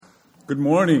Good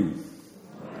morning.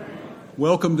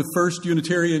 Welcome to First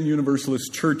Unitarian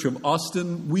Universalist Church of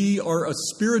Austin. We are a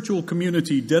spiritual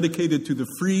community dedicated to the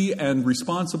free and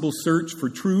responsible search for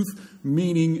truth,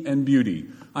 meaning, and beauty.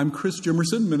 I'm Chris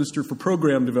Jimmerson, Minister for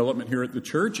Program Development here at the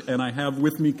church, and I have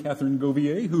with me Catherine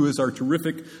Govier, who is our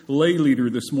terrific lay leader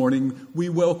this morning. We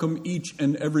welcome each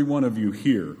and every one of you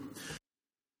here.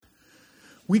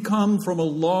 We come from a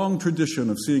long tradition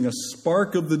of seeing a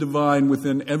spark of the divine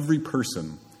within every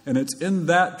person. And it's in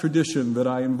that tradition that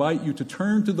I invite you to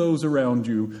turn to those around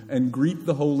you and greet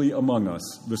the holy among us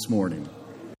this morning.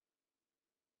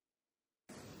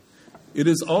 It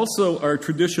is also our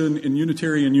tradition in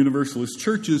Unitarian Universalist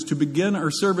churches to begin our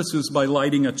services by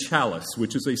lighting a chalice,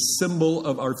 which is a symbol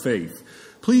of our faith.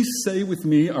 Please say with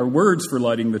me our words for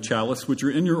lighting the chalice, which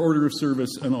are in your order of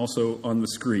service and also on the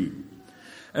screen.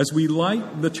 As we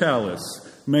light the chalice,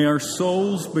 may our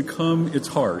souls become its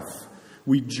hearth.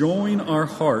 We join our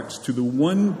hearts to the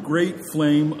one great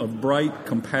flame of bright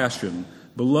compassion,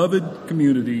 beloved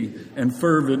community, and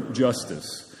fervent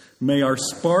justice. May our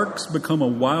sparks become a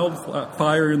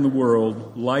wildfire in the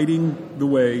world, lighting the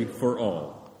way for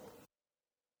all.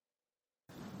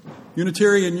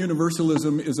 Unitarian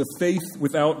Universalism is a faith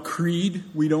without creed.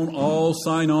 We don't all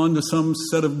sign on to some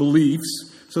set of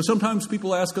beliefs. So sometimes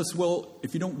people ask us, well,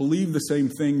 if you don't believe the same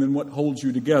thing, then what holds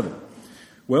you together?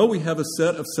 Well, we have a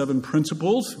set of 7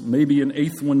 principles, maybe an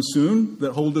 8th one soon,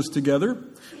 that hold us together.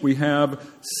 We have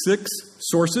 6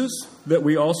 sources that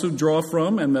we also draw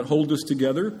from and that hold us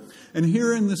together. And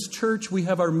here in this church, we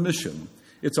have our mission.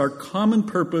 It's our common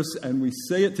purpose, and we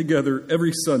say it together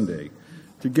every Sunday.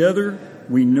 Together,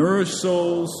 we nourish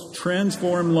souls,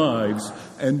 transform lives,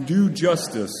 and do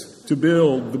justice to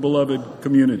build the beloved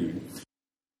community.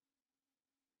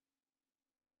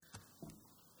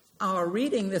 Our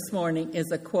reading this morning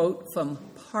is a quote from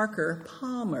Parker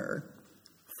Palmer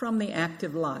from The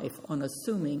Active Life on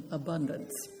Assuming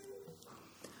Abundance.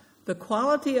 The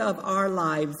quality of our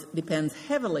lives depends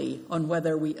heavily on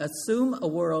whether we assume a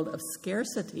world of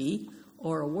scarcity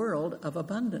or a world of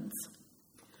abundance.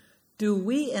 Do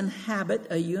we inhabit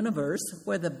a universe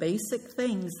where the basic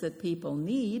things that people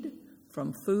need,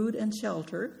 from food and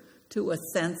shelter to a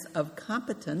sense of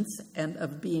competence and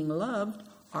of being loved,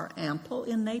 are ample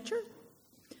in nature?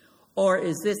 Or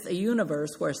is this a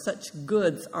universe where such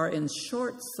goods are in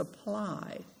short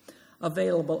supply,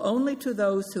 available only to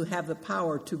those who have the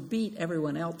power to beat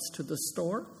everyone else to the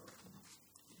store?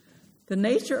 The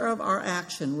nature of our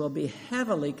action will be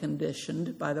heavily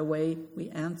conditioned by the way we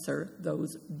answer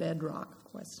those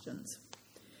bedrock questions.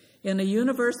 In a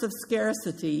universe of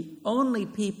scarcity, only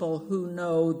people who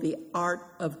know the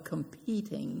art of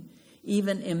competing,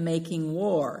 even in making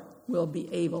war, will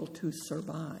be able to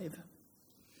survive.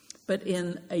 But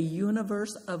in a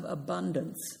universe of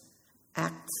abundance,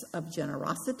 acts of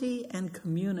generosity and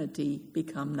community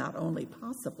become not only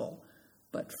possible,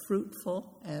 but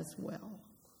fruitful as well.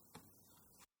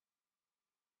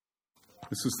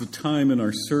 This is the time in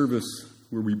our service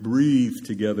where we breathe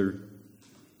together.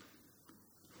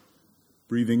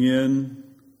 Breathing in,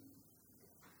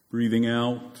 breathing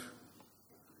out,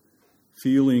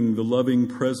 feeling the loving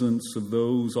presence of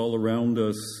those all around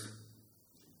us.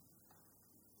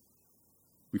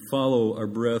 We follow our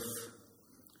breath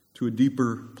to a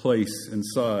deeper place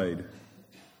inside,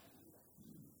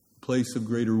 a place of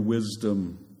greater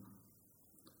wisdom,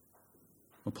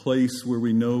 a place where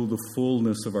we know the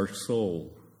fullness of our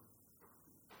soul,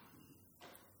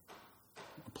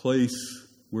 a place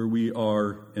where we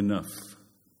are enough.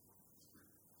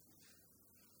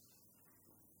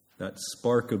 That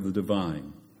spark of the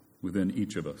divine within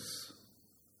each of us.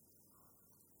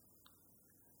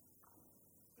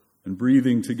 And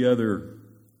breathing together,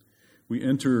 we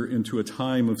enter into a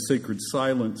time of sacred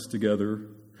silence together,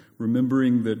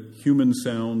 remembering that human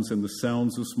sounds and the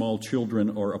sounds of small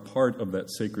children are a part of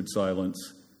that sacred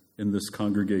silence in this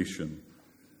congregation.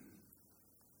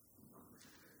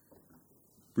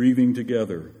 Breathing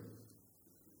together,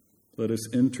 let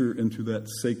us enter into that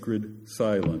sacred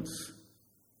silence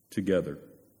together.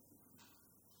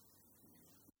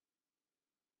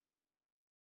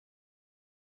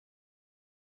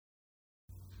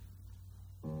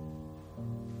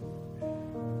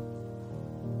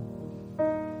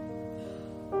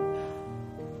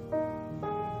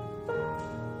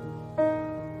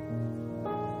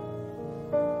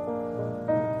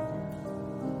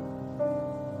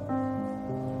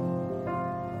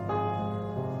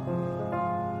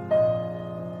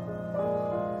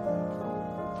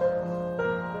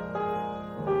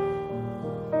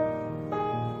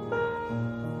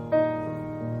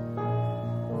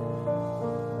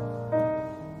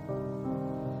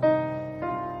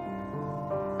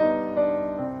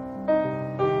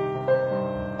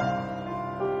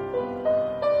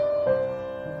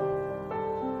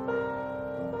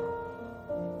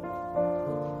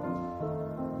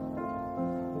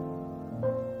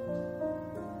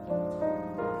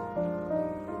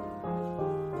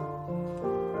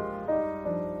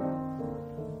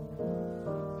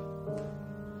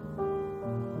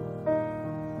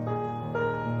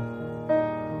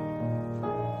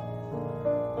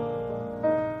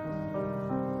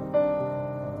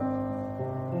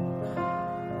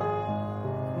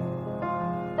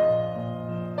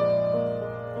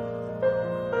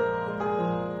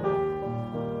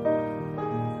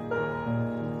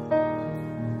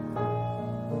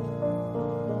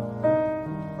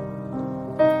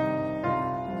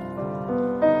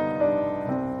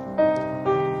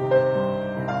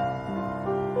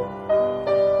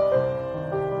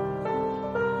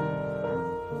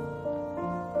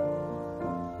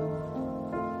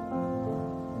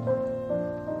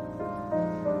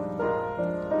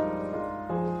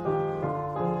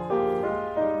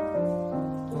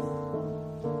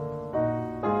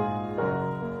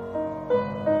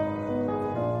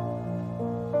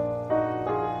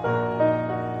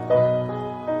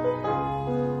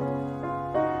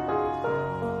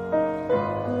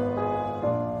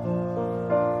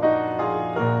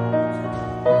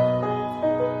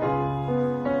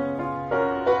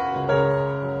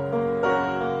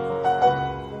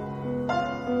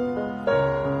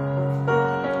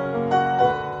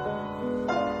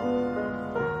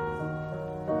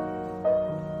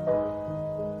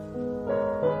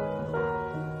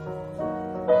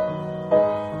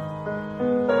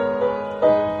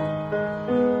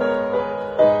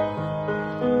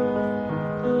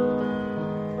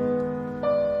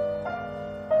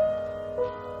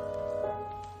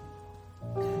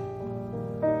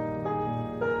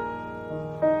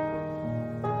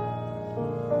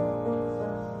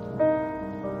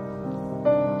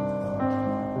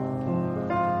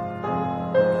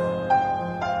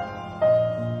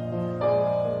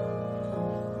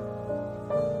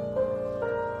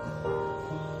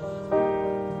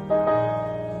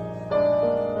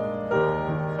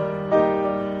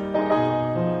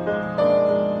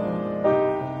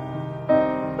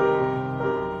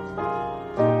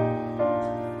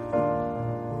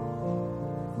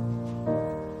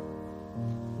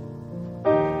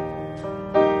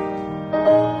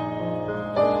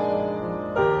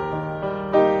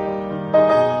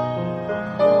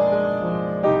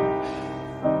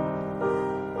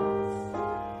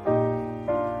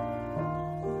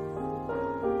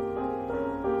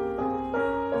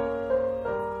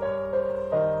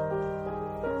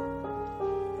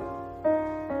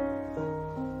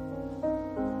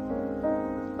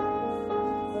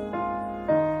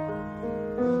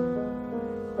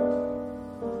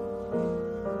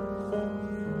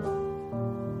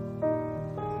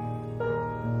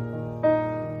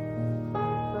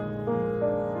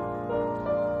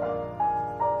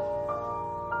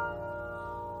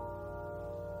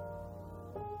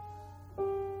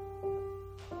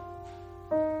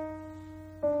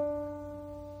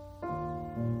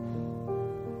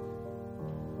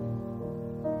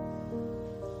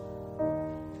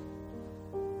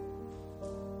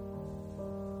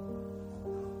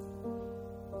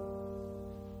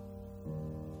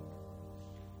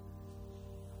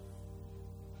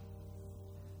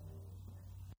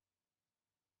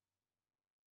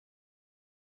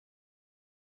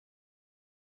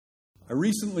 I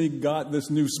recently got this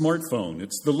new smartphone.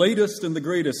 It's the latest and the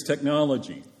greatest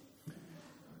technology.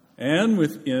 And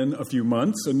within a few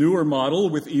months, a newer model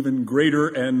with even greater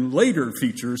and later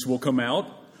features will come out,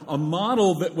 a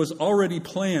model that was already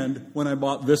planned when I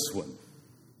bought this one.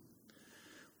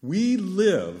 We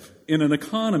live in an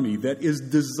economy that is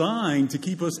designed to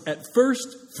keep us at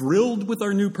first thrilled with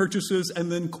our new purchases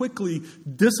and then quickly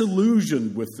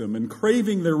disillusioned with them and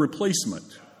craving their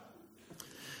replacement.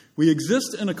 We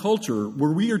exist in a culture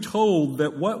where we are told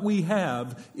that what we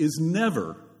have is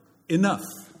never enough.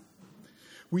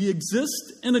 We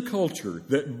exist in a culture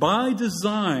that by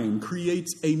design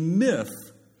creates a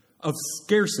myth of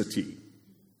scarcity.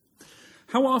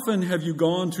 How often have you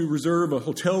gone to reserve a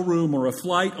hotel room or a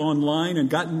flight online and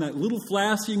gotten that little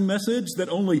flashing message that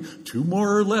only 2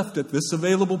 more are left at this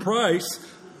available price,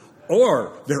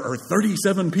 or there are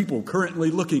 37 people currently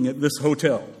looking at this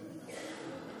hotel?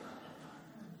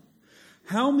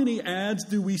 How many ads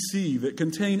do we see that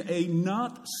contain a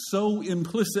not so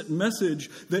implicit message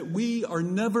that we are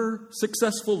never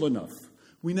successful enough?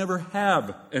 We never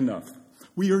have enough.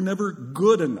 We are never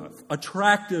good enough,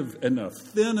 attractive enough,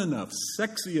 thin enough,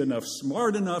 sexy enough,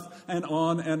 smart enough, and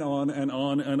on and on and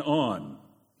on and on.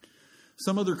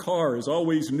 Some other car is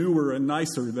always newer and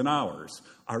nicer than ours.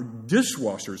 Our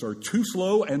dishwashers are too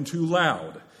slow and too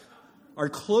loud. Our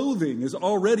clothing is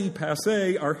already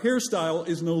passé. Our hairstyle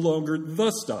is no longer the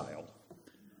style.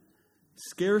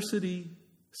 Scarcity,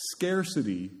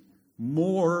 scarcity,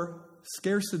 more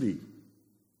scarcity.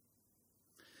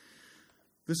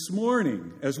 This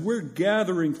morning, as we're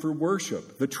gathering for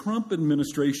worship, the Trump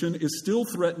administration is still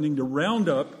threatening to round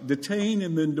up, detain,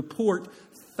 and then deport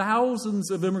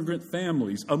thousands of immigrant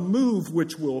families, a move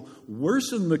which will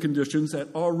worsen the conditions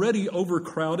at already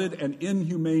overcrowded and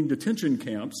inhumane detention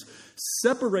camps,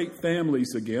 separate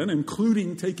families again,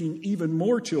 including taking even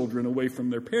more children away from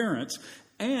their parents,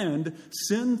 and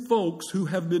send folks who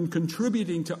have been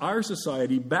contributing to our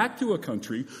society back to a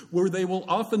country where they will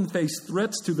often face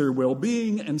threats to their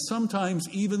well-being and sometimes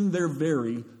even their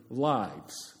very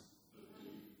lives.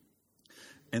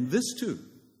 And this too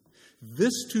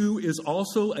is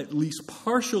also at least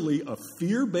partially a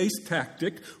fear-based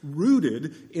tactic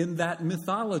rooted in that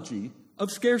mythology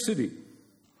of scarcity.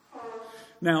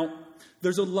 Now,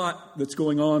 there's a lot that's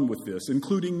going on with this,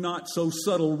 including not so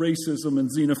subtle racism and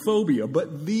xenophobia,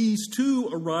 but these too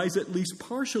arise at least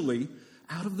partially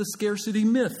out of the scarcity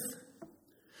myth.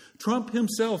 Trump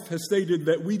himself has stated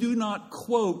that we do not,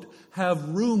 quote, have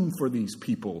room for these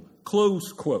people,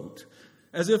 close quote.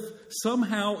 As if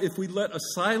somehow if we let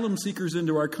asylum seekers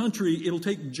into our country, it'll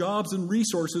take jobs and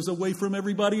resources away from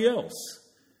everybody else.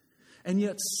 And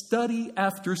yet study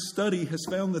after study has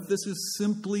found that this is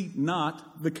simply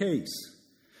not the case.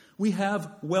 We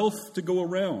have wealth to go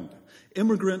around.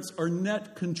 Immigrants are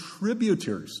net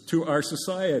contributors to our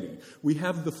society. We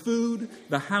have the food,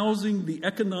 the housing, the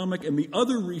economic, and the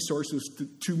other resources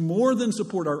to more than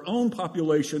support our own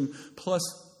population, plus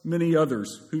many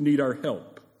others who need our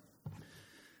help.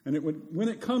 And when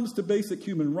it comes to basic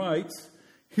human rights,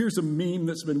 here's a meme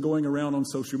that's been going around on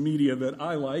social media that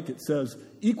I like. It says,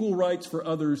 equal rights for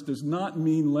others does not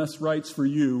mean less rights for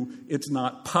you. It's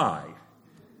not pie.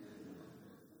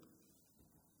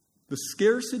 The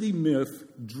scarcity myth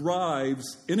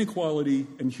drives inequality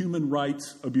and human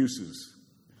rights abuses.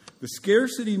 The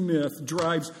scarcity myth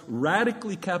drives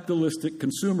radically capitalistic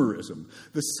consumerism.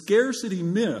 The scarcity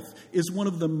myth is one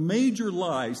of the major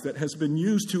lies that has been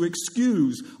used to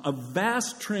excuse a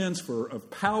vast transfer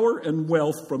of power and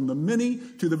wealth from the many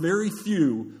to the very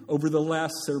few over the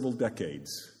last several decades.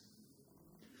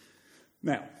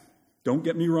 Now, don't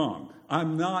get me wrong.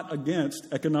 I'm not against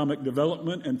economic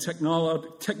development and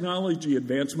technology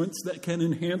advancements that can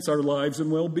enhance our lives and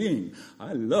well-being.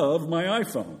 I love my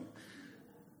iPhone.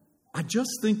 I just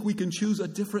think we can choose a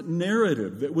different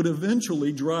narrative that would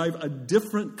eventually drive a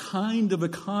different kind of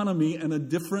economy and a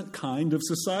different kind of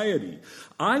society.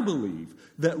 I believe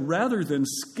that rather than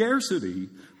scarcity,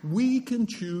 we can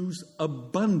choose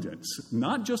abundance,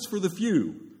 not just for the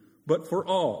few, but for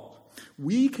all.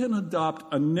 We can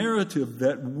adopt a narrative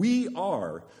that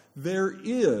there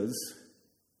is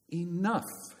enough.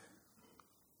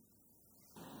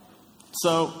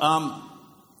 So,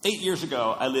 8 years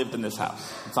ago, I lived in this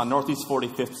house. It's on Northeast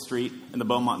 45th Street in the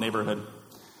Beaumont neighborhood.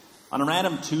 On a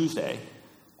random Tuesday,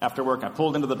 after work, I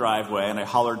pulled into the driveway and I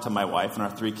hollered to my wife and our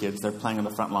 3 kids. They're playing on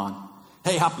the front lawn.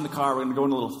 Hey, hop in the car. We're going to go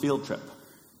on a little field trip.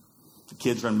 The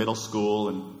kids are in middle school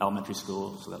and elementary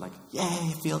school, so they're like,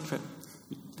 yay, field trip.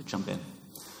 They jump in.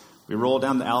 We roll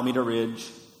down the Alameda Ridge,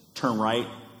 turn right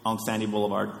on Sandy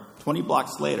Boulevard. 20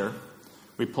 blocks later,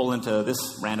 we pull into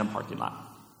this random parking lot.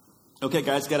 Okay,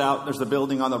 guys, get out. There's the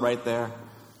building on the right there.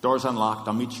 Door's unlocked.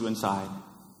 I'll meet you inside.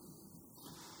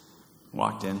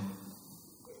 Walked in.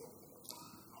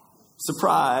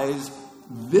 Surprise!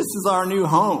 This is our new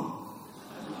home.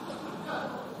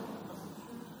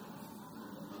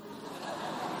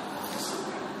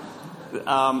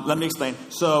 Let me explain.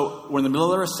 So we're in the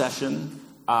middle of a recession.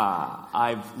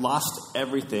 I've lost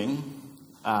everything.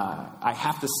 I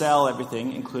have to sell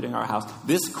everything, including our house.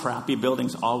 This crappy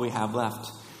building's all we have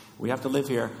left. We have to live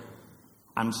here.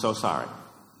 I'm so sorry.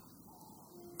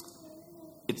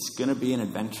 It's going to be an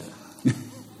adventure.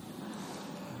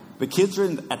 The kids are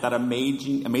at that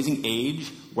amazing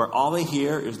age where all they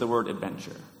hear is the word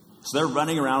adventure. So they're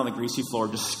running around on the greasy floor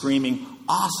just screaming,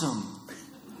 awesome.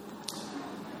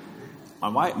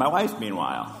 My wife,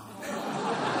 meanwhile,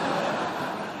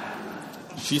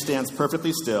 she stands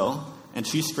perfectly still and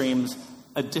she screams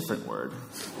a different word.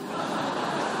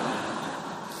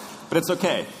 But it's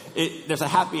okay. There's a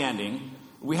happy ending.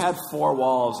 We had 4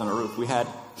 walls and a roof. We had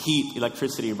heat,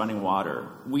 electricity, running water.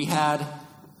 We had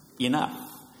enough.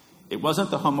 It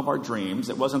wasn't the home of our dreams.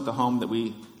 It wasn't the home that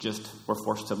we just were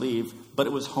forced to leave, but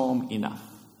it was home enough.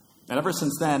 And ever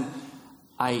since then,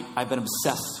 I've been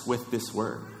obsessed with this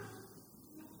word.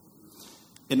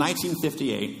 In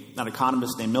 1958, an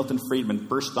economist named Milton Friedman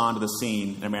burst onto the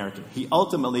scene in America. He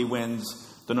ultimately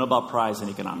wins the Nobel Prize in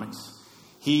economics.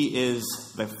 He is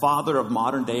the father of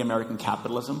modern-day American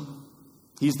capitalism.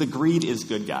 He's the greed is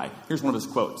good guy. Here's one of his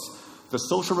quotes. The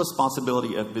social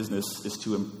responsibility of business is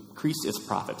to increase its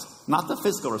profits. Not the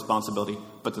fiscal responsibility,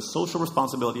 but the social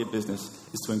responsibility of business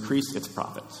is to increase its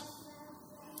profits.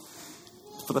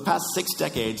 For the past 6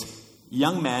 decades,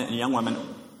 young men and young women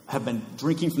have been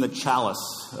drinking from the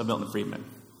chalice of Milton Friedman,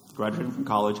 graduating from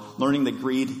college, learning that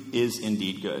greed is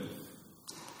indeed good.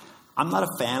 I'm not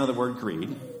a fan of the word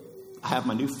greed. I have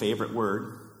my new favorite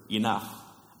word, enough.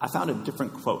 I found a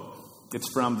different quote. It's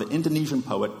from the Indonesian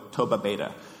poet Toba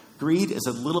Beda. Greed is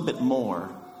a little bit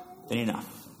more than enough.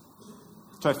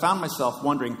 So I found myself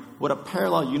wondering what a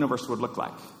parallel universe would look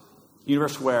like. A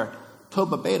universe where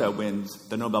Toba Beda wins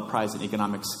the Nobel Prize in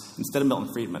economics instead of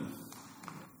Milton Friedman.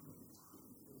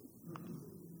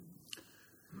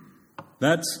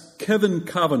 That's Kevin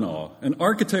Kavanaugh, an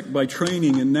architect by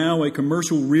training and now a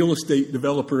commercial real estate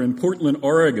developer in Portland,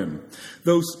 Oregon.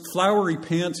 Those flowery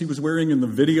pants he was wearing in the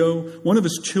video, one of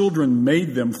his children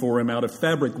made them for him out of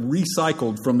fabric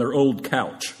recycled from their old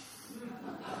couch.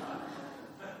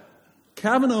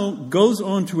 Kavanaugh goes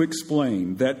on to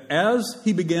explain that as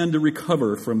he began to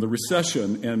recover from the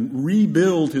recession and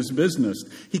rebuild his business,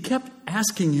 he kept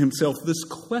asking himself this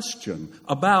question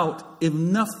about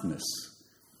enoughness.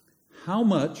 How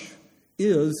much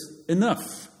is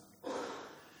enough?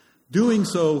 Doing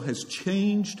so has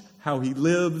changed how he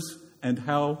lives and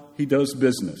how he does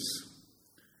business.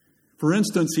 For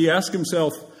instance, he asked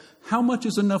himself, how much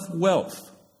is enough wealth?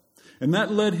 And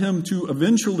that led him to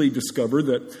eventually discover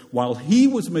that while he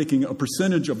was making a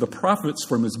percentage of the profits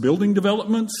from his building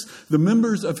developments, the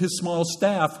members of his small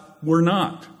staff were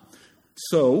not.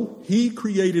 So he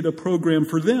created a program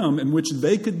for them in which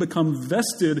they could become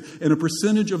vested in a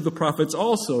percentage of the profits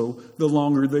also the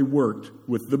longer they worked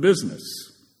with the business.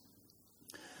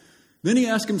 Then he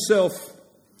asked himself,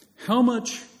 how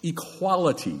much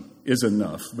equality is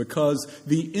enough? Because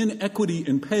the inequity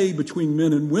in pay between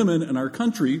men and women in our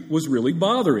country was really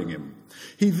bothering him.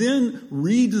 He then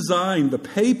redesigned the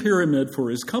pay pyramid for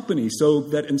his company so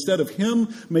that instead of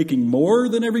him making more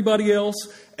than everybody else,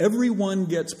 everyone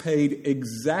gets paid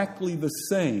exactly the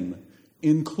same,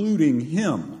 including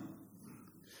him.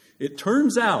 It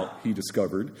turns out, he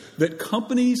discovered, that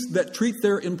companies that treat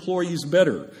their employees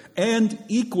better and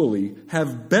equally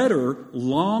have better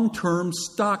long-term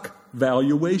stock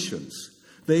valuations.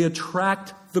 They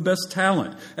attract the best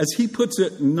talent. As he puts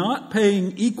it, not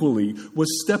paying equally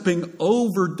was stepping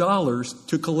over dollars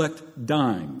to collect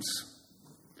dimes.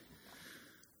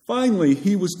 Finally,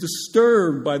 he was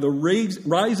disturbed by the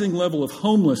rising level of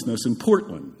homelessness in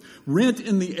Portland. Rent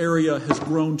in the area has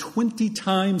grown 20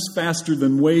 times faster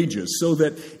than wages, so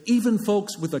that even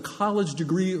folks with a college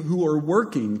degree who are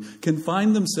working can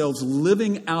find themselves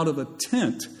living out of a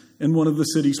tent in one of the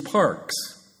city's parks.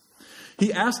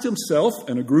 He asked himself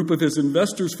and a group of his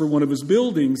investors for one of his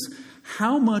buildings,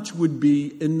 how much would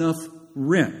be enough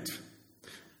rent?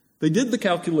 They did the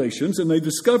calculations and they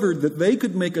discovered that they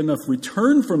could make enough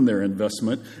return from their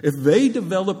investment if they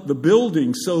developed the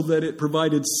building so that it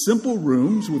provided simple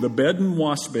rooms with a bed and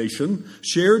wash basin,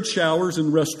 shared showers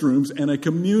and restrooms, and a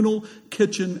communal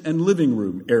kitchen and living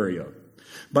room area.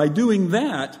 By doing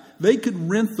that, they could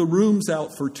rent the rooms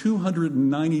out for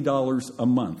 $290 a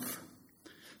month.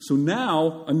 So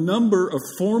now a number of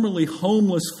formerly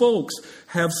homeless folks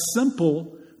have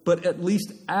simple but at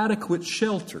least adequate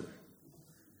shelter.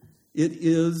 It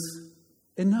is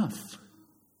enough.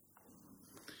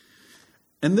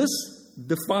 And this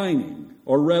defining,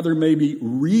 or rather maybe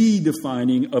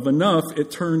redefining of enough, it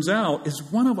turns out, is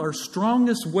one of our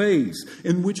strongest ways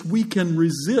in which we can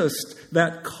resist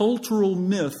that cultural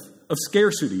myth of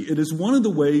scarcity. It is one of the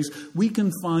ways we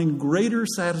can find greater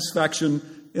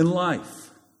satisfaction in life.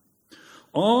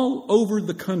 All over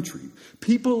the country,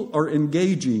 people are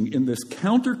engaging in this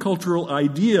countercultural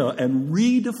idea and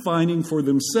redefining for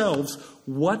themselves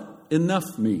what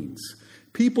enough means.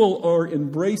 People are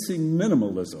embracing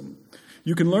minimalism.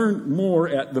 You can learn more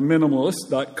at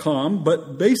theminimalist.com,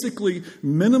 but basically,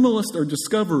 minimalists are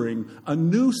discovering a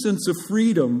new sense of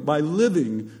freedom by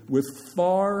living with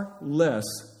far less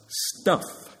stuff.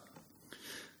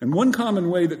 And one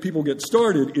common way that people get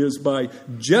started is by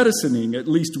jettisoning at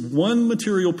least one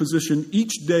material possession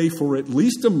each day for at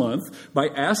least a month, by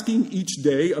asking each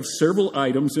day of several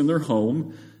items in their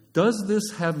home, does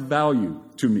this have value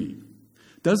to me?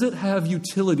 Does it have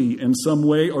utility in some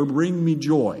way or bring me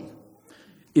joy?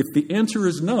 If the answer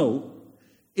is no,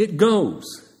 it goes.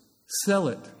 Sell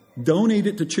it. Donate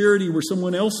it to charity where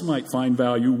someone else might find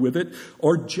value with it,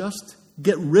 or just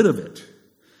get rid of it.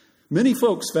 Many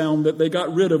folks found that they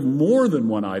got rid of more than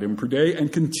one item per day and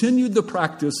continued the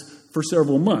practice for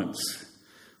several months.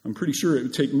 I'm pretty sure it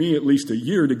would take me at least a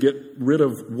year to get rid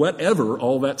of whatever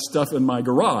all that stuff in my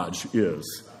garage is.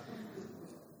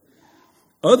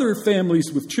 Other families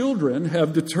with children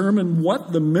have determined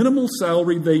what the minimal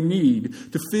salary they need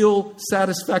to feel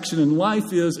satisfaction in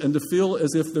life is and to feel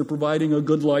as if they're providing a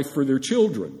good life for their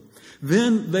children.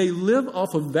 Then they live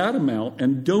off of that amount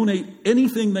and donate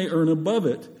anything they earn above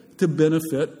it to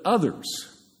benefit others.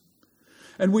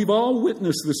 And we've all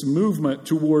witnessed this movement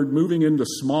toward moving into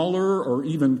smaller or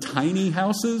even tiny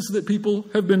houses that people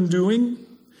have been doing.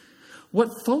 What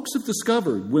folks have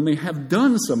discovered when they have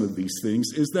done some of these things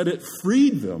is that it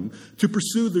freed them to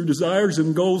pursue their desires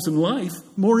and goals in life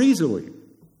more easily.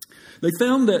 They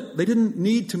found that they didn't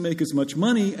need to make as much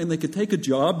money, and they could take a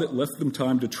job that left them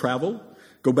time to travel,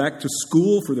 go back to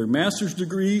school for their master's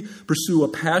degree, pursue a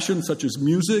passion such as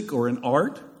music or an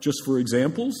art, just for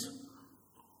examples.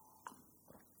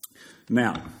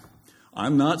 Now,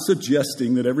 I'm not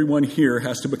suggesting that everyone here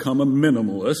has to become a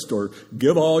minimalist or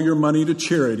give all your money to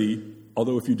charity,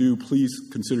 although if you do, please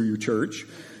consider your church.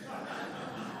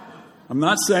 I'm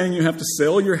not saying you have to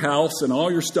sell your house and all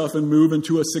your stuff and move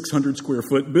into a 600 square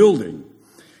foot building.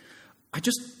 I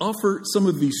just offer some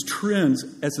of these trends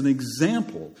as an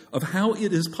example of how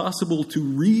it is possible to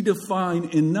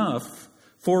redefine enough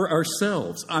for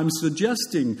ourselves. I'm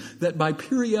suggesting that by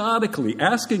periodically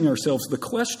asking ourselves the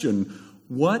question,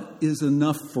 what is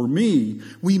enough for me,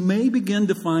 we may begin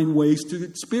to find ways to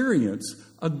experience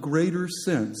a greater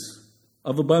sense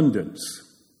of abundance.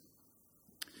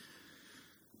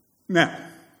 Now,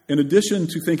 in addition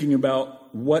to thinking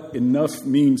about what enough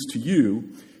means to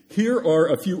you, here are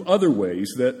a few other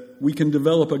ways that we can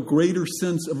develop a greater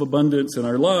sense of abundance in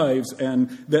our lives and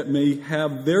that may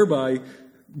have thereby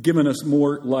given us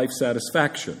more life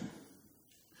satisfaction.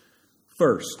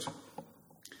 First,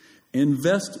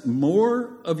 invest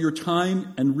more of your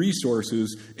time and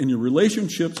resources in your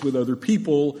relationships with other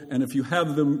people, and if you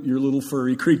have them, your little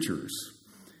furry creatures.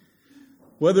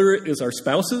 Whether it is our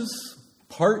spouses,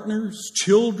 partners,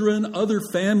 children, other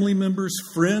family members,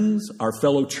 friends, our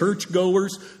fellow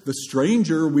churchgoers, the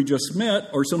stranger we just met,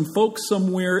 or some folks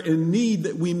somewhere in need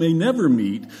that we may never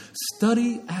meet,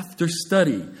 study after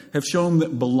study have shown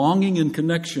that belonging and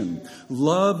connection,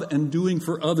 love and doing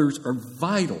for others are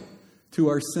vital to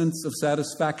our sense of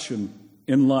satisfaction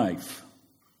in life.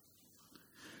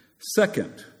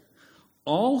 Second,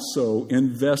 also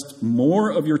invest more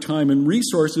of your time and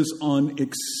resources on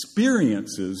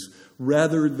experiences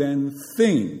rather than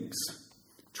things.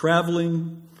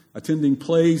 Traveling, attending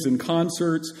plays and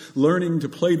concerts, learning to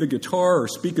play the guitar or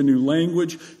speak a new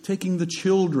language, taking the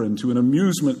children to an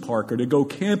amusement park or to go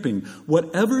camping.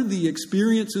 Whatever the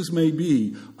experiences may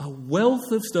be, a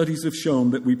wealth of studies have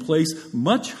shown that we place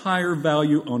much higher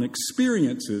value on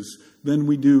experiences than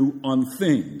we do on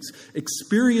things.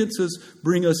 Experiences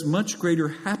bring us much greater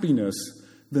happiness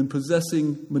than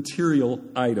possessing material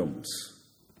items.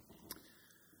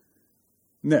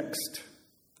 Next,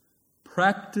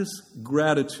 practice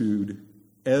gratitude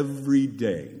every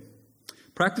day.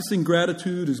 Practicing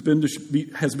gratitude has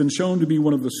been shown to be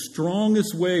one of the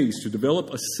strongest ways to develop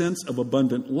a sense of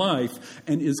abundant life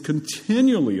and is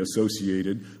continually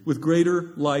associated with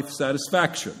greater life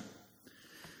satisfaction.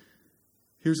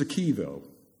 Here's a key, though.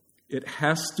 It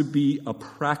has to be a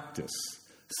practice,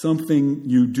 something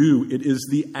you do. It is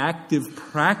the active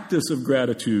practice of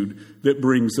gratitude that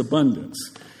brings abundance.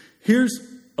 Here's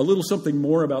a little something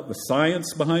more about the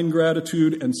science behind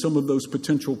gratitude and some of those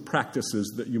potential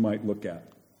practices that you might look at.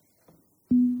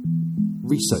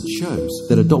 Research shows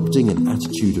that adopting an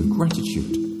attitude of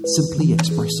gratitude, simply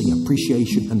expressing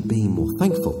appreciation and being more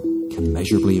thankful, can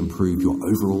measurably improve your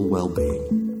overall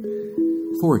well-being.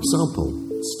 For example,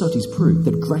 studies prove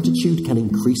that gratitude can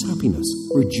increase happiness,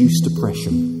 reduce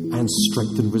depression, and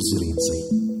strengthen resiliency.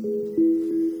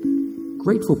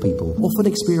 Grateful people often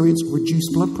experience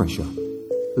reduced blood pressure,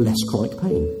 less chronic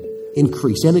pain,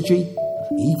 increased energy,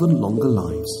 even longer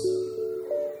lives.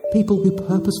 People who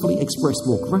purposefully express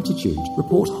more gratitude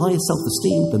report higher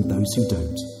self-esteem than those who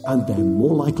don't, and they're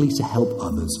more likely to help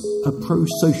others, a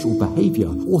pro-social behaviour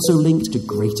also linked to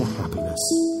greater happiness.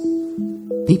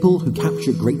 People who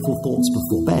capture grateful thoughts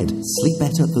before bed sleep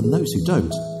better than those who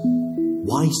don't.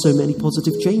 Why so many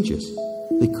positive changes?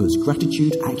 Because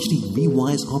gratitude actually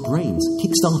rewires our brains,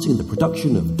 kickstarting the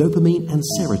production of dopamine and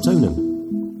serotonin.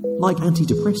 Like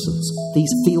antidepressants,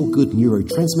 these feel-good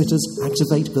neurotransmitters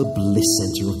activate the bliss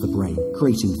center of the brain,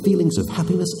 creating feelings of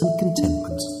happiness and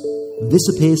contentment. This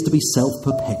appears to be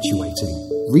self-perpetuating.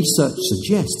 Research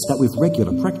suggests that with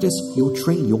regular practice, you'll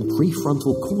train your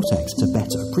prefrontal cortex to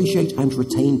better appreciate and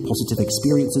retain positive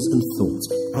experiences and thoughts,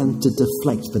 and to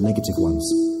deflect the negative ones.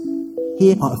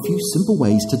 Here are a few simple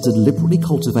ways to deliberately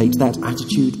cultivate that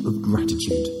attitude of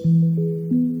gratitude.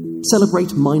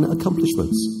 Celebrate minor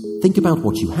accomplishments. Think about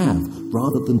what you have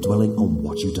rather than dwelling on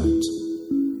what you don't.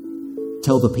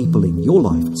 Tell the people in your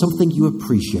life something you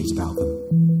appreciate about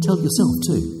them. Tell yourself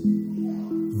too.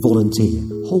 Volunteer,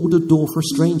 hold a door for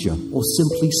a stranger, or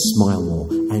simply smile more,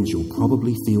 and you'll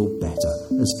probably feel better,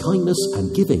 as kindness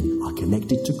and giving are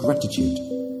connected to gratitude.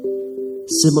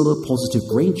 Similar positive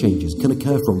brain changes can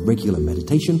occur from regular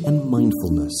meditation and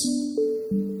mindfulness.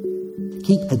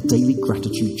 Keep a daily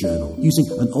gratitude journal using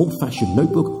an old-fashioned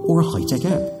notebook or a high-tech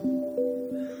app.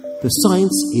 The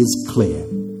science is clear.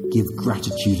 Give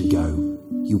gratitude a go.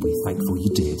 You'll be thankful you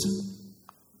did.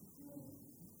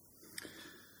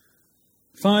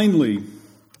 Finally,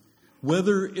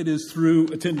 whether it is through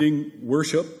attending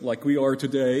worship like we are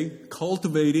today,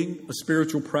 cultivating a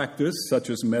spiritual practice such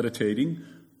as meditating,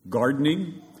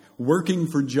 gardening, working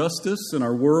for justice in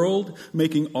our world,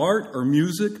 making art or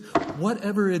music,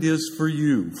 whatever it is for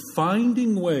you,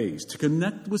 finding ways to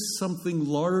connect with something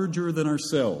larger than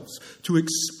ourselves, to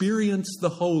experience the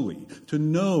holy, to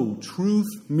know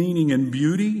truth, meaning, and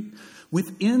beauty,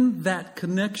 within that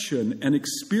connection and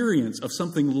experience of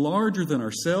something larger than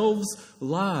ourselves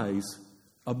lies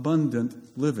abundant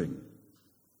living.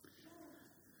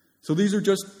 So these are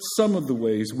just some of the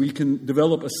ways we can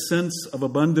develop a sense of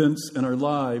abundance in our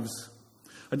lives.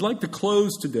 I'd like to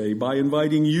close today by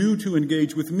inviting you to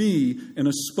engage with me in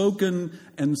a spoken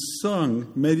and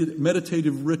sung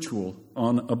meditative ritual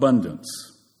on abundance.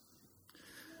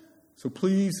 So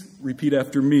please repeat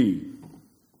after me.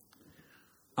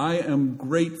 I am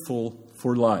grateful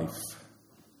for life.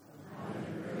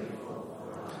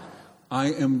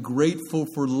 I am grateful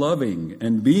for loving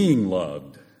and being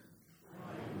loved.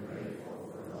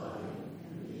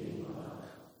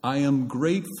 I am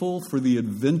grateful for the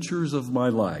adventures of my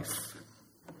life.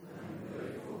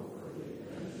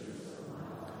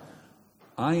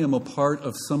 I am a part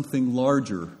of something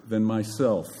larger than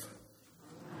myself.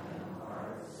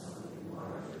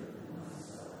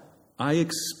 I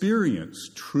experience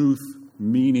truth,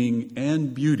 meaning,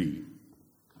 and beauty.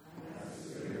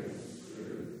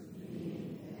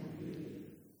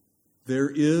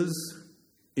 There is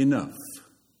enough.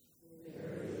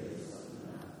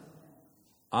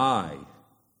 I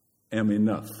am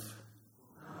enough.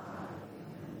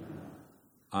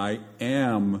 I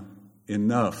am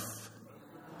enough.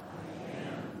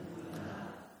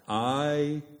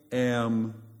 I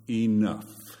am enough.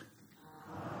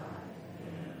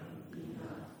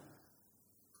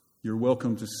 You're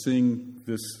welcome to sing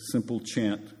this simple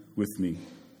chant with me.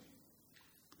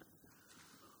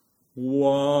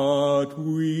 What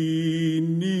we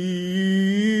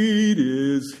need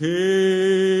is here.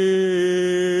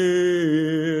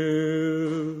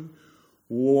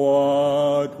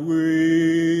 What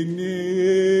we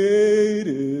need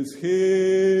is here.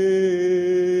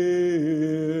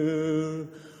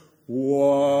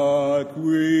 What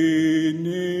we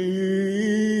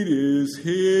need is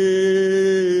here.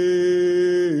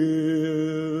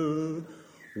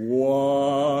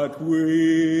 What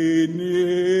we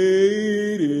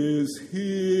need is here.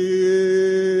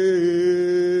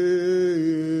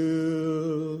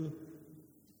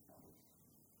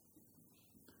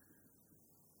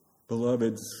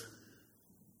 beloveds,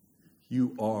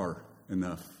 you are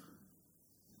enough.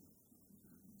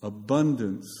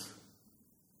 Abundance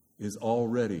is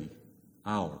already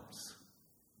ours.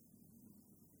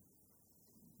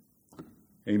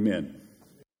 Amen.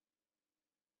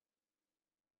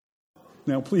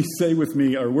 Now please say with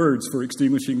me our words for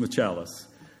extinguishing the chalice.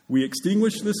 We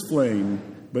extinguish this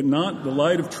flame, but not the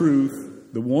light of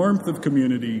truth, the warmth of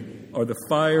community, or the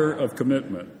fire of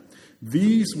commitment.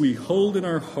 These we hold in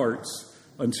our hearts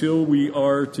until we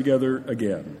are together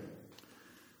again.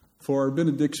 For our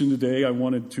benediction today, I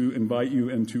wanted to invite you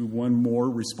into one more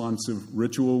responsive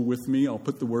ritual with me. I'll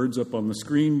put the words up on the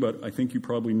screen, but I think you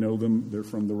probably know them. They're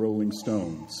from the Rolling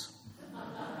Stones.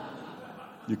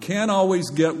 You can't always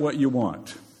get what you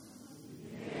want.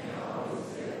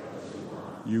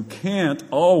 You can't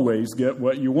always get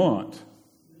what you want.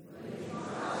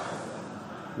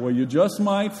 Well, you just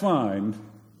might find.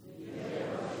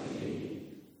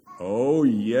 Oh,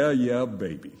 yeah,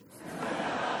 baby.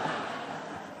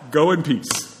 Go in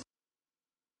peace.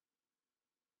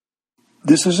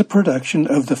 This is a production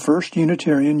of the First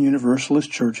Unitarian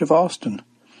Universalist Church of Austin.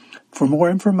 For more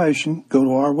information, go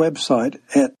to our website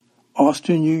at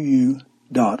austinuu.org.